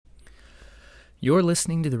You're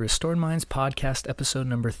listening to the Restored Minds podcast, episode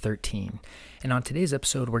number 13. And on today's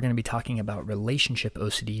episode, we're going to be talking about relationship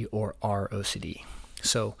OCD or ROCD.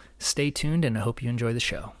 So stay tuned and I hope you enjoy the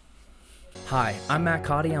show. Hi, I'm Matt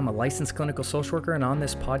Cotty. I'm a licensed clinical social worker, and on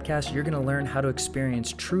this podcast, you're going to learn how to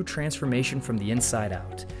experience true transformation from the inside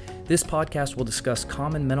out. This podcast will discuss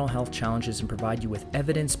common mental health challenges and provide you with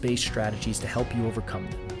evidence-based strategies to help you overcome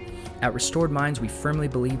them. At Restored Minds, we firmly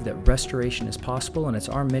believe that restoration is possible, and it's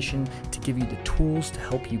our mission to give you the tools to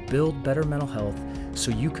help you build better mental health so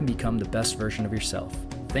you can become the best version of yourself.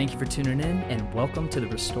 Thank you for tuning in, and welcome to the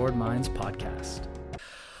Restored Minds podcast.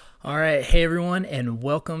 All right, hey everyone, and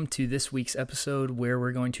welcome to this week's episode where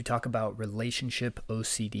we're going to talk about relationship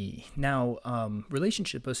OCD. Now,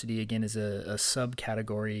 relationship OCD, again, is a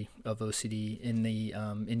subcategory of OCD in the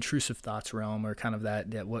intrusive thoughts realm, or kind of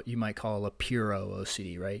that what you might call a puro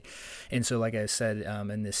OCD, right? And so, like I said,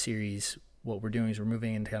 in this series, what we're doing is we're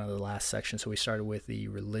moving into kind of the last section. So we started with the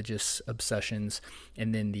religious obsessions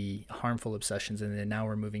and then the harmful obsessions. And then now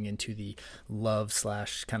we're moving into the love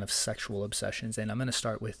 / kind of sexual obsessions. And I'm going to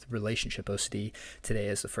start with relationship OCD today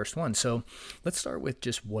as the first one. So let's start with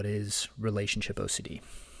just what is relationship OCD.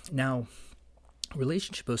 Now,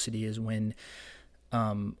 relationship OCD is when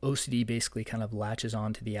OCD basically kind of latches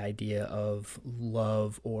on to the idea of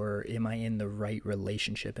love, or am I in the right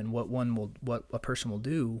relationship? And what a person will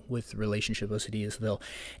do with relationship OCD is they'll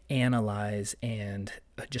analyze and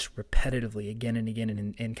just repetitively again and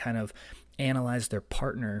again and kind of analyze their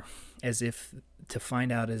partner as if to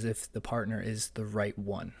find out as if the partner is the right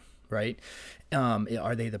one, right?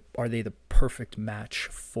 Are they the perfect match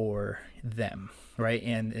for them? Right.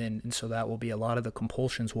 And so that will be a lot of the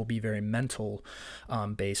compulsions will be very mental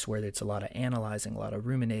based, where it's a lot of analyzing, a lot of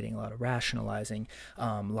ruminating, a lot of rationalizing,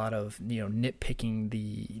 a lot of, nitpicking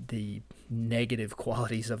the negative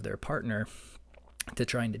qualities of their partner to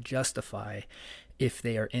trying to justify if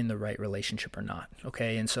they are in the right relationship or not.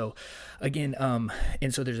 Okay. And so again,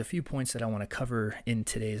 and so there's a few points that I want to cover in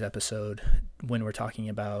today's episode when we're talking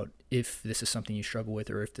about if this is something you struggle with,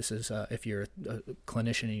 or if this is, if you're a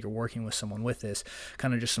clinician and you're working with someone with this,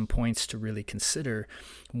 kind of just some points to really consider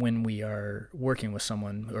when we are working with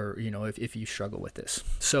someone, or, if you struggle with this.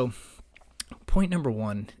 So point number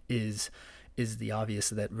one is the obvious,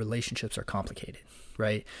 that relationships are complicated,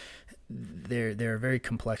 right? They're a very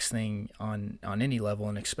complex thing on any level,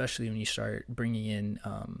 and especially when you start bringing in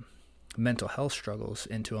mental health struggles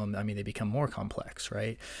into them, I mean, they become more complex,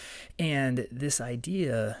 right? And this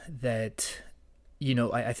idea that,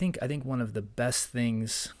 I think one of the best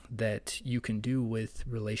things that you can do with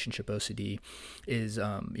relationship OCD is,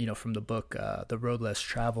 from the book The Road Less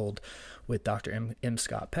Traveled with Dr. M.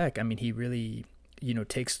 Scott Peck. I mean, he really,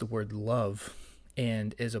 takes the word love,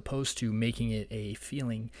 and as opposed to making it a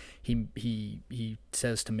feeling, he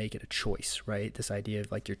says to make it a choice, right? This idea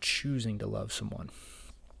of like you're choosing to love someone.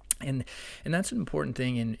 And that's an important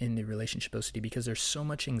thing in the relationship OCD, because there's so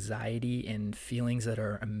much anxiety and feelings that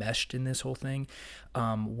are enmeshed in this whole thing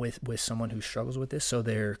with someone who struggles with this. So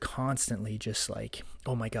they're constantly just like,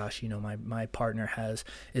 oh my gosh, my partner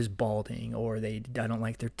is balding, or I don't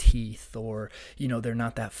like their teeth, or they're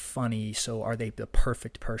not that funny. So are they the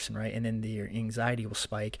perfect person, right? And then their anxiety will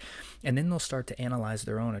spike, and then they'll start to analyze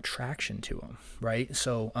their own attraction to them, right?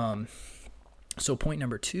 So point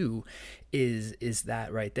number two is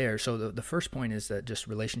that right there. So the first point is that just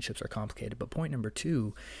relationships are complicated. But point number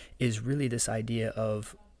two is really this idea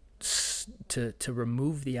of to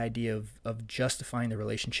remove the idea of justifying the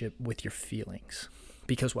relationship with your feelings.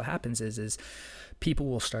 Because what happens is people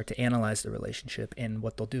will start to analyze the relationship, and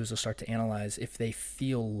what they'll do is they'll start to analyze if they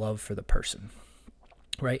feel love for the person,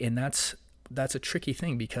 right? And that's a tricky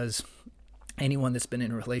thing, because anyone that's been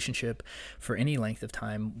in a relationship for any length of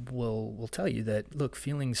time will tell you that, look,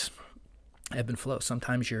 feelings ebb and flow.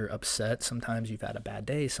 Sometimes you're upset. Sometimes you've had a bad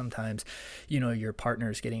day. Sometimes, your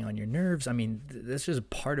partner is getting on your nerves. I mean, that's just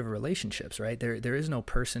part of relationships, right? There is no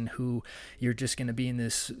person who you're just going to be in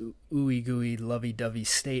this ooey gooey, lovey dovey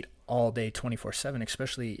state all day, 24/7,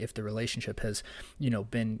 especially if the relationship has,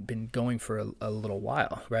 been going for a little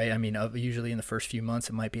while, right? I mean, usually in the first few months,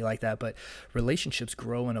 it might be like that, but relationships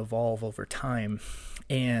grow and evolve over time.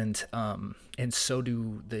 And so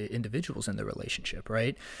do the individuals in the relationship,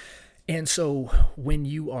 right? And so when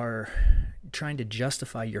you are trying to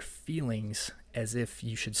justify your feelings as if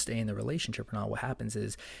you should stay in the relationship or not, what happens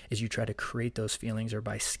is you try to create those feelings, or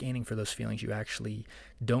by scanning for those feelings, you actually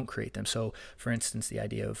don't create them. So for instance, the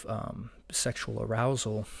idea of sexual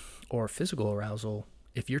arousal or physical arousal,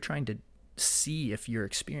 if you're trying to see if you're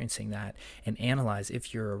experiencing that and analyze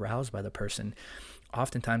if you're aroused by the person,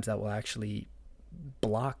 oftentimes that will actually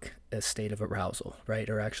block a state of arousal, right?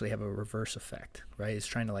 Or actually have a reverse effect, right? It's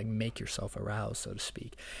trying to like make yourself aroused, so to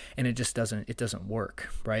speak. And it doesn't work,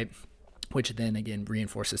 right? Which then again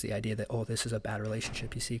reinforces the idea that, oh, this is a bad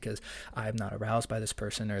relationship, you see, because I'm not aroused by this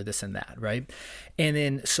person or this and that, right? And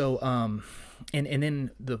then and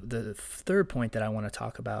then the third point that I want to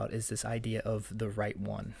talk about is this idea of the right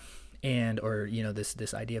one. And or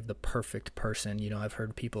this idea of the perfect person. I've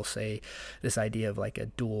heard people say this idea of like a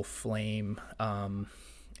dual flame, and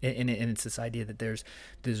it's this idea that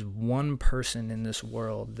there's one person in this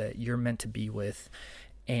world that you're meant to be with,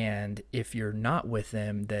 and if you're not with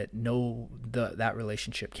them, that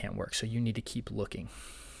relationship can't work. So you need to keep looking.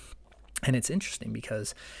 And it's interesting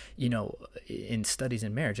because, in studies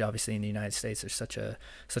in marriage, obviously in the United States, there's such a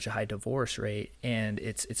high divorce rate. And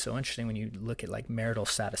it's so interesting when you look at like marital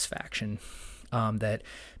satisfaction, that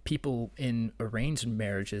people in arranged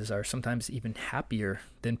marriages are sometimes even happier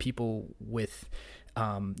than people with,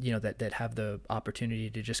 that have the opportunity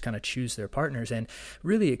to just kind of choose their partners. And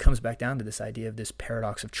really it comes back down to this idea of this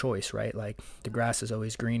paradox of choice, right? Like the grass is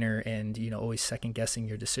always greener, and, always second guessing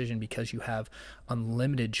your decision because you have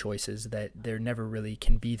unlimited choices, that there never really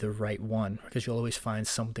can be the right one, because you'll always find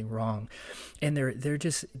something wrong. And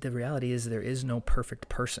the reality is there is no perfect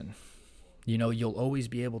person. You'll always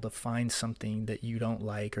be able to find something that you don't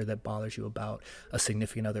like or that bothers you about a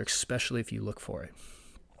significant other, especially if you look for it.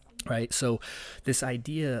 Right. So this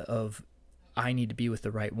idea of I need to be with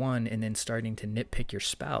the right one, and then starting to nitpick your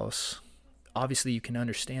spouse, obviously you can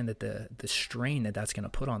understand that the strain that's going to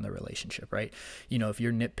put on the relationship, right? If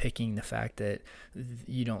you're nitpicking the fact that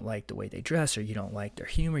you don't like the way they dress, or you don't like their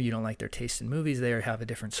humor, you don't like their taste in movies, they have a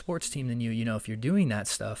different sports team than you, if you're doing that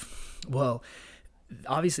stuff, well,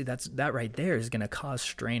 obviously that right there is going to cause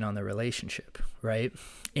strain on the relationship, right?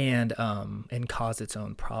 And cause its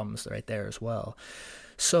own problems right there as well.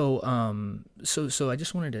 So I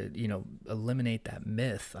just wanted to, eliminate that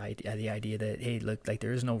myth, the idea that, hey, look, like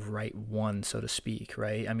there is no right one, so to speak,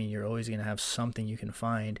 right? I mean, you're always going to have something you can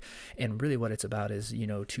find. And really what it's about is,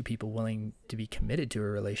 two people willing to be committed to a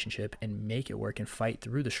relationship and make it work and fight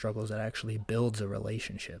through the struggles that actually builds a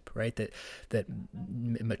relationship, right? That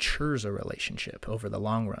matures a relationship over the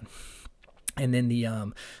long run. And then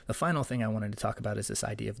the final thing I wanted to talk about is this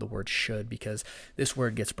idea of the word should, because this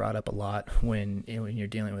word gets brought up a lot when you're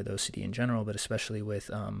dealing with OCD in general, but especially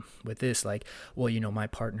with this, like, well, my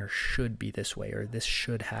partner should be this way, or this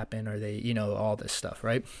should happen, or they, all this stuff,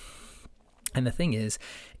 right? And the thing is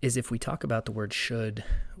if we talk about the word should,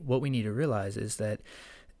 what we need to realize is that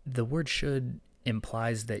the word should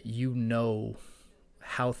implies that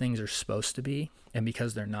how things are supposed to be, and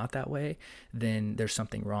because they're not that way, then there's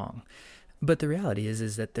something wrong. But the reality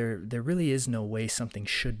is that there really is no way something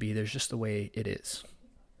should be. There's just the way it is.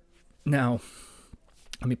 Now,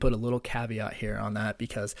 let me put a little caveat here on that,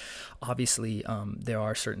 because obviously there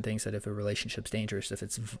are certain things that if a relationship's dangerous, if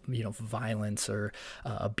it's violence or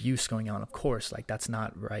abuse going on, of course, like that's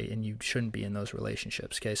not right, and you shouldn't be in those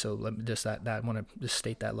relationships. Okay, so let me just I want to just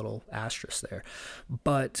state that little asterisk there.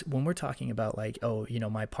 But when we're talking about like, oh,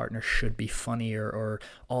 my partner should be funny, or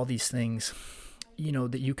all these things,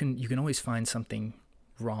 that you can always find something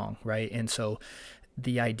wrong, right? And so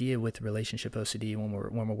the idea with relationship OCD, when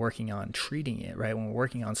we're working on treating it, right, when we're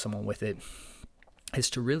working on someone with it,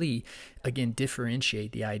 is to really, again,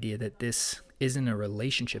 differentiate the idea that this isn't a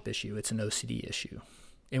relationship issue, it's an OCD issue.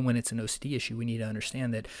 And when it's an OCD issue, we need to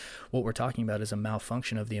understand that what we're talking about is a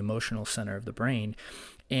malfunction of the emotional center of the brain,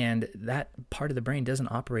 and that part of the brain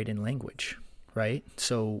doesn't operate in language, right?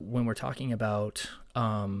 So when we're talking about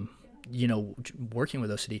working with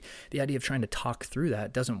OCD, the idea of trying to talk through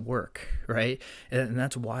that doesn't work, right? And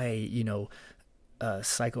that's why,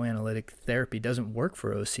 psychoanalytic therapy doesn't work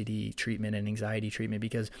for OCD treatment and anxiety treatment,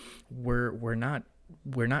 because we're not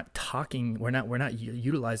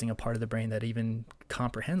utilizing a part of the brain that even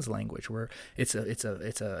comprehends language. It's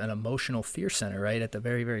an emotional fear center, right, at the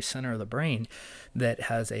very, very center of the brain, that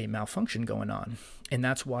has a malfunction going on. And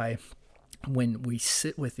that's why when we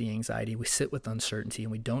sit with the anxiety, we sit with uncertainty,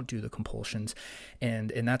 and we don't do the compulsions,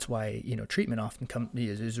 and that's why treatment often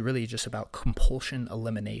is really just about compulsion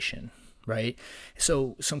elimination, right?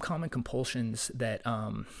 So some common compulsions that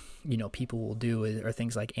people will do are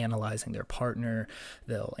things like analyzing their partner.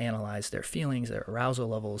 They'll analyze their feelings, their arousal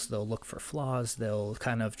levels. They'll look for flaws. They'll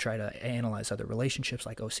kind of try to analyze other relationships,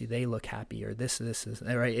 like, oh, see, they look happy, or this is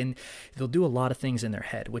right. And they'll do a lot of things in their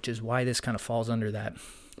head, which is why this kind of falls under that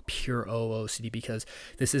pure OCD, because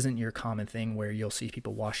this isn't your common thing where you'll see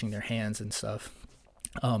people washing their hands and stuff.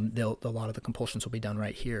 A lot of the compulsions will be done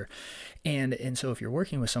right here. And so if you're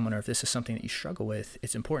working with someone, or if this is something that you struggle with,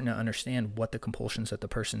 it's important to understand what the compulsions that the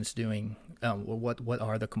person's doing, what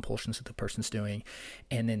are the compulsions that the person's doing,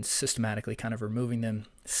 and then systematically kind of removing them,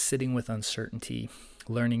 sitting with uncertainty,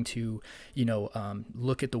 learning to,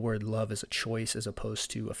 look at the word love as a choice as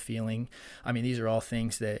opposed to a feeling. I mean, these are all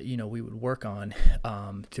things that, we would work on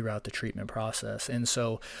throughout the treatment process. And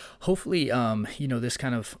so hopefully, this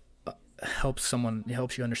kind of helps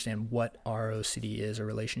you understand what our OCD is, or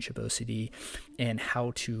relationship OCD, and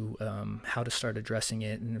how to start addressing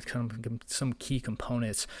it, and some key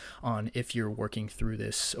components on if you're working through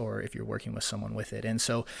this or if you're working with someone with it. And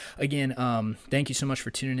so again, thank you so much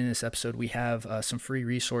for tuning in this episode. We have some free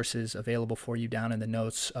resources available for you down in the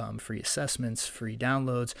notes, free assessments, free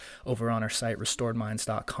downloads over on our site,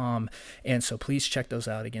 restoredminds.com. And so please check those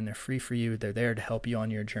out. Again, they're free for you. They're there to help you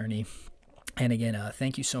on your journey. And again,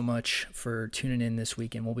 thank you so much for tuning in this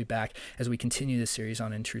week, and we'll be back as we continue this series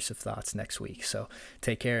on intrusive thoughts next week. So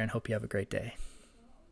take care and hope you have a great day.